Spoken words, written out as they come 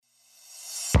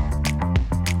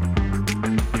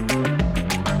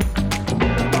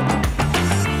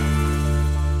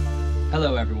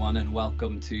everyone, and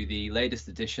welcome to the latest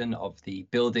edition of the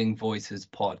Building Voices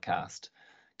podcast,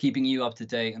 keeping you up to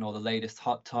date on all the latest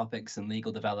hot topics and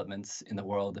legal developments in the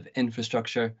world of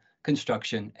infrastructure,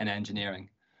 construction, and engineering.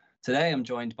 Today, I'm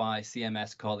joined by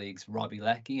CMS colleagues Robbie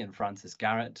Leckie and Francis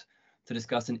Garrett to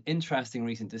discuss an interesting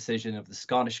recent decision of the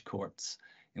Scottish courts,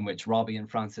 in which Robbie and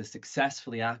Francis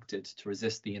successfully acted to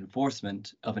resist the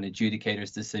enforcement of an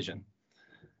adjudicator's decision.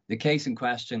 The case in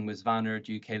question was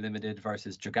Vanord UK Limited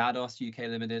versus Dragados UK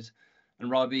Limited. And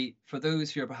Robbie, for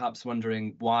those who are perhaps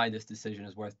wondering why this decision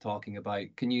is worth talking about,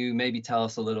 can you maybe tell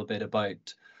us a little bit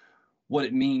about what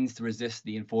it means to resist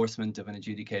the enforcement of an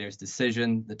adjudicator's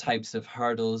decision, the types of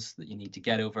hurdles that you need to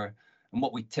get over, and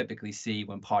what we typically see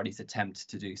when parties attempt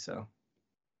to do so?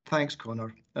 Thanks,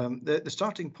 Connor. The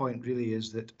starting point really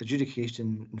is that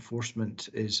adjudication enforcement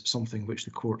is something which the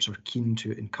courts are keen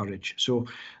to encourage. So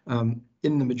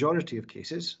in the majority of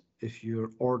cases, if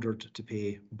you're ordered to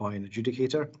pay by an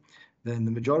adjudicator, then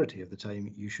the majority of the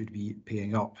time you should be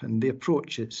paying up. And the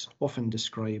approach is often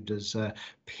described as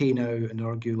pay now and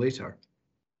argue later.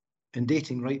 And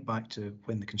dating right back to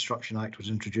when the Construction Act was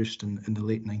introduced in the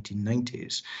late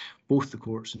 1990s, both the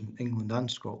courts in England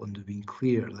and Scotland have been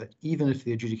clear that even if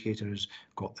the adjudicator has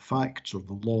got the facts or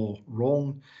the law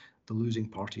wrong, the losing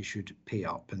party should pay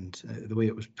up. And the way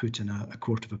it was put in a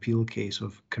Court of Appeal case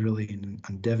of Carillion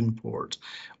and Devonport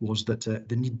was that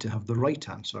the need to have the right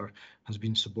answer has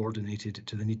been subordinated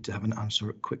to the need to have an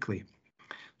answer quickly.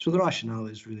 So the rationale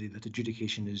is really that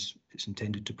adjudication is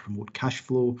intended to promote cash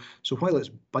flow. So while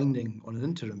it's binding on an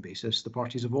interim basis, the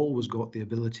parties have always got the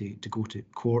ability to go to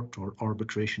court or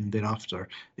arbitration thereafter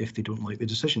if they don't like the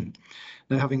decision.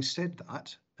 Now, having said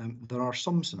that, there are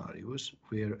some scenarios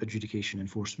where adjudication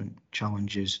enforcement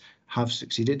challenges have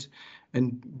succeeded,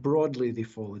 and broadly they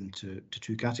fall into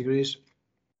two categories.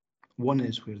 One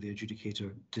is where the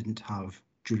adjudicator didn't have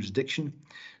jurisdiction.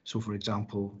 So, for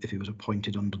example, if he was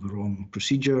appointed under the wrong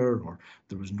procedure, or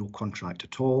there was no contract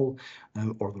at all,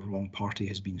 or the wrong party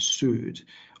has been sued.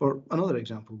 Or another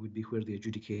example would be where the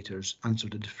adjudicators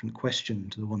answered a different question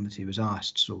to the one that he was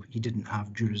asked, so he didn't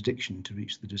have jurisdiction to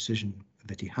reach the decision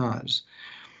that he has.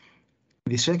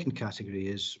 The second category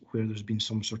is where there's been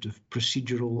some sort of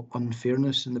procedural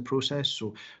unfairness in the process,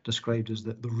 so described as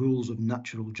the rules of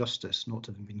natural justice not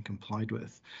having been complied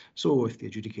with. So if the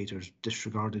adjudicators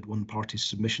disregarded one party's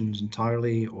submissions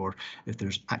entirely, or if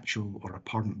there's actual or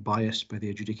apparent bias by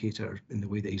the adjudicator in the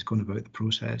way that he's gone about the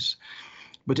process.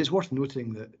 But it's worth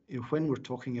noting that when we're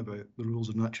talking about the rules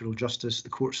of natural justice, the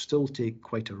courts still take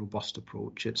quite a robust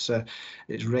approach.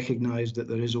 It's recognised that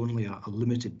there is only a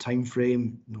limited time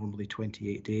frame, normally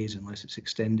 28 days unless it's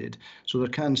extended. So there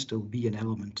can still be an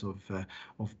element of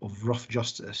rough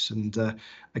justice. And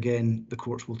again, the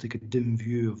courts will take a dim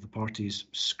view of the parties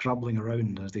scrabbling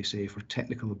around, as they say, for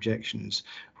technical objections,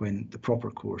 when the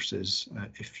proper course is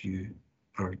if you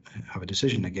or have a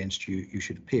decision against you, you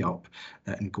should pay up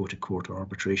and go to court or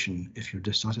arbitration if you're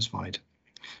dissatisfied.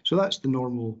 So that's the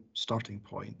normal starting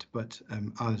point. But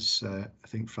as I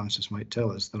think Francis might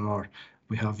tell us,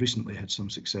 we have recently had some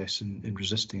success in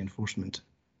resisting enforcement.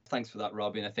 Thanks for that,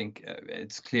 Robbie. And I think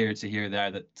it's clear to hear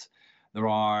there that there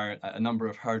are a number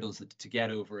of hurdles to get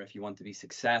over if you want to be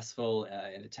successful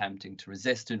in attempting to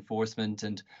resist enforcement.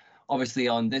 And obviously,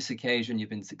 on this occasion, you've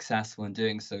been successful in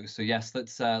doing so. So yes,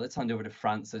 let's hand over to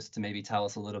Francis to maybe tell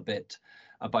us a little bit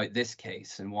about this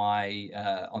case and why,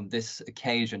 on this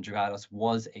occasion, Dragados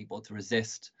was able to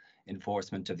resist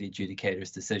enforcement of the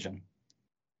adjudicator's decision.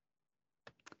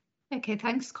 Okay,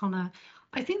 thanks, Connor.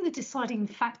 I think the deciding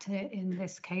factor in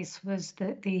this case was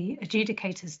that the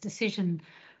adjudicator's decision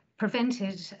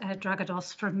prevented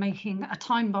Dragados from making a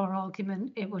time bar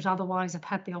argument it would otherwise have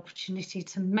had the opportunity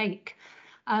to make.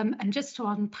 And just to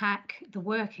unpack the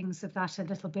workings of that a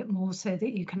little bit more so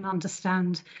that you can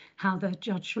understand how the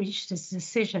judge reached his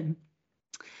decision.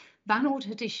 Vanord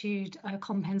had issued a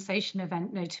compensation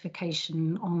event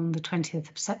notification on the 20th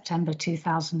of September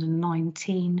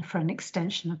 2019 for an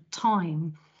extension of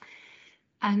time.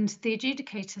 And the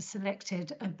adjudicator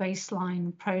selected a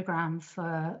baseline programme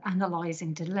for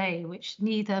analysing delay, which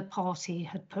neither party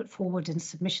had put forward in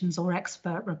submissions or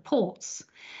expert reports.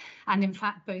 And in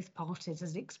fact, both parties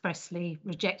had expressly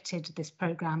rejected this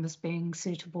programme as being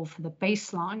suitable for the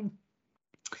baseline.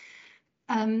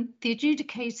 The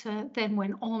adjudicator then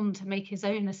went on to make his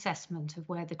own assessment of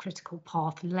where the critical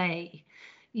path lay,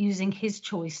 using his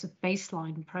choice of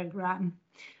baseline programme.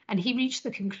 And he reached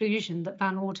the conclusion that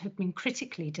Vanord had been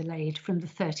critically delayed from the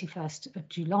 31st of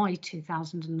July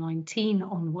 2019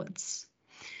 onwards.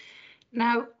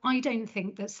 Now, I don't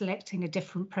think that selecting a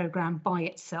different programme by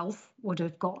itself would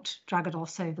have got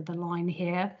Dragados over the line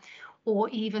here. or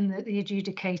even that the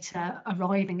adjudicator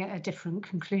arriving at a different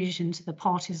conclusion to the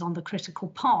parties on the critical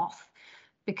path,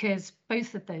 because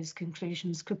both of those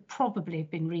conclusions could probably have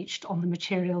been reached on the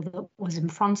material that was in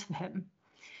front of him.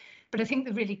 But I think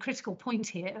the really critical point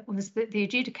here was that the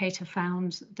adjudicator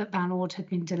found that Van Oord had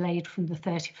been delayed from the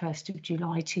 31st of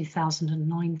July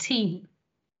 2019.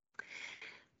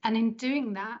 And in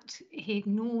doing that, he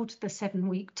ignored the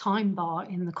 7-week time bar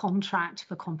in the contract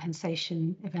for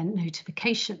compensation event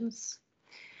notifications.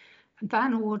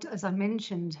 Van Oord, as I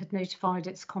mentioned, had notified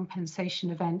its compensation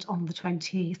event on the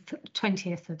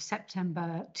 20th of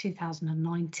September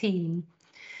 2019.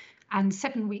 And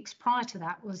 7 weeks prior to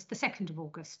that was the 2nd of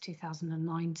August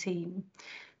 2019.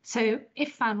 So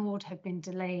if Van Oord had been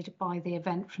delayed by the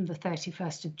event from the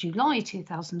 31st of July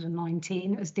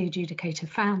 2019, as the adjudicator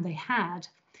found they had,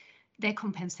 their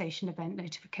compensation event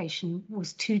notification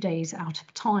was 2 days out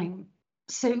of time.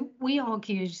 So we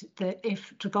argued that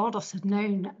if Dragados had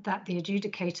known that the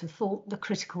adjudicator thought the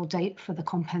critical date for the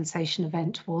compensation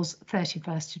event was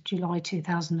 31st of July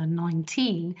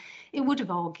 2019, it would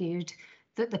have argued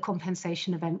that the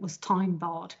compensation event was time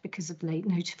barred because of late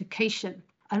notification.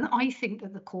 And I think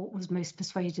that the court was most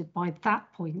persuaded by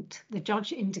that point. The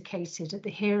judge indicated at the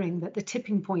hearing that the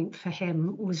tipping point for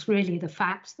him was really the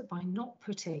fact that by not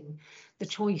putting the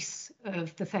choice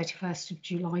of the 31st of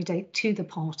July date to the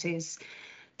parties,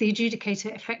 the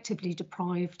adjudicator effectively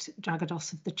deprived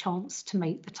Dragados of the chance to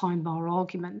make the time bar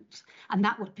argument. And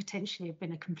that would potentially have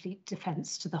been a complete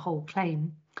defence to the whole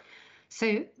claim.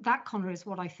 So that, Conor, is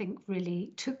what I think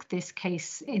really took this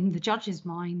case in the judge's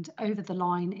mind over the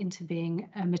line into being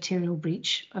a material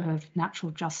breach of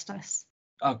natural justice.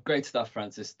 Oh, great stuff,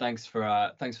 Frances. Thanks for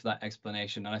that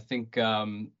explanation. And I think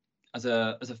as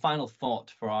a final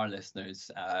thought for our listeners,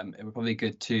 it would probably be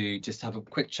good to just have a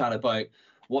quick chat about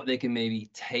what they can maybe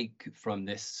take from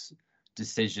this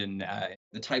decision,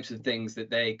 the types of things that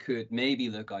they could maybe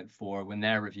look out for when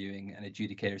they're reviewing an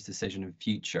adjudicator's decision in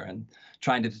future and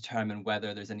trying to determine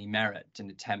whether there's any merit in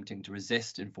attempting to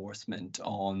resist enforcement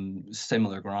on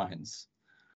similar grounds.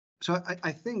 So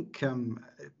I think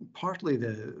partly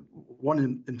the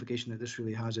one implication that this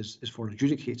really has is for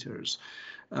adjudicators.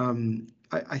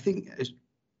 I think it's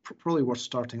probably worth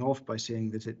starting off by saying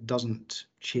that it doesn't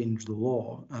change the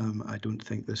law. I don't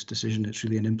think this decision is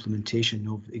really an implementation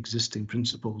of existing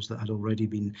principles that had already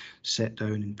been set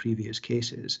down in previous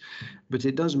cases. But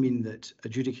it does mean that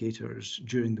adjudicators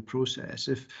during the process,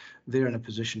 if they're in a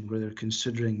position where they're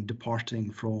considering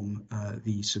departing from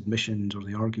the submissions or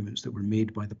the arguments that were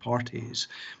made by the parties,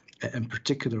 and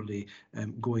particularly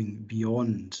going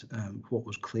beyond what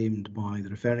was claimed by the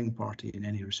referring party in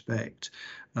any respect,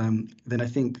 then I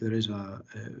think there is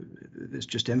this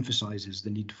just emphasises the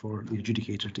need for the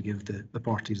adjudicator to give the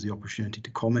parties the opportunity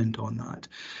to comment on that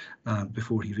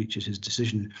before he reaches his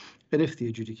decision. And if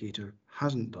the adjudicator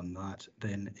hasn't done that,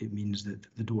 then it means that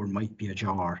the door might be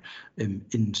ajar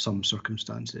in some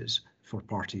circumstances for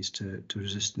parties to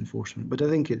resist enforcement. But I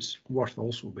think it's worth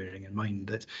also bearing in mind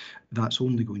that that's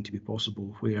only going to be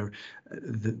possible where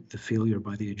the failure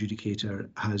by the adjudicator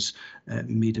has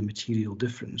made a material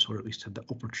difference, or at least had the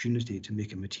opportunity to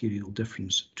make a material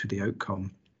difference to the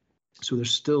outcome. So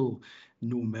there's still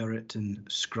no merit in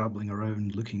scrabbling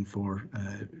around looking for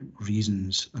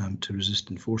reasons to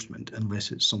resist enforcement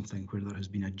unless it's something where there has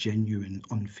been a genuine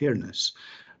unfairness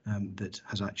that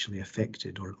has actually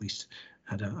affected, or at least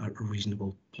had a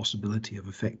reasonable possibility of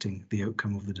affecting the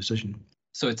outcome of the decision.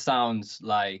 So it sounds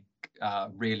like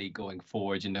really going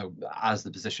forward, as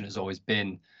the position has always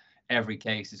been, every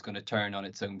case is going to turn on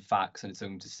its own facts and its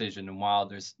own decision. And while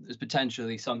there's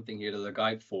potentially something here to look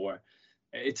out for,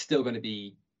 it's still going to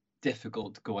be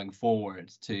difficult going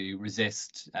forward to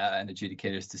resist an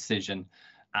adjudicator's decision,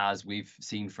 as we've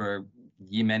seen for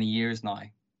many years now.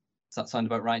 Does that sound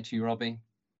about right to you, Robbie?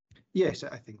 Yes,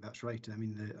 I think that's right. I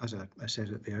mean, as I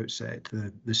said at the outset,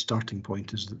 the starting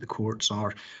point is that the courts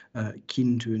are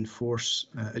keen to enforce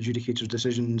adjudicators'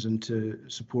 decisions and to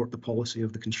support the policy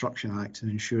of the Construction Act in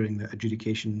ensuring that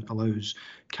adjudication allows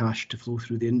cash to flow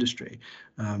through the industry.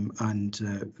 And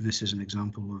this is an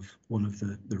example of one of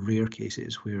the rare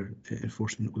cases where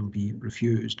enforcement will be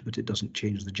refused, but it doesn't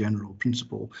change the general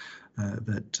principle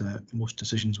that most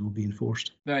decisions will be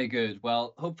enforced. Very good.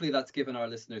 Well, hopefully that's given our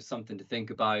listeners something to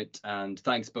think about. And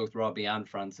thanks both Robbie and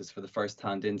Frances for the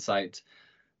first-hand insight.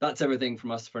 That's everything from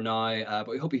us for now, but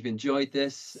we hope you've enjoyed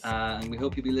this, and we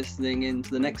hope you'll be listening in to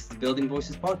the next Building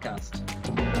Voices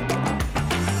podcast.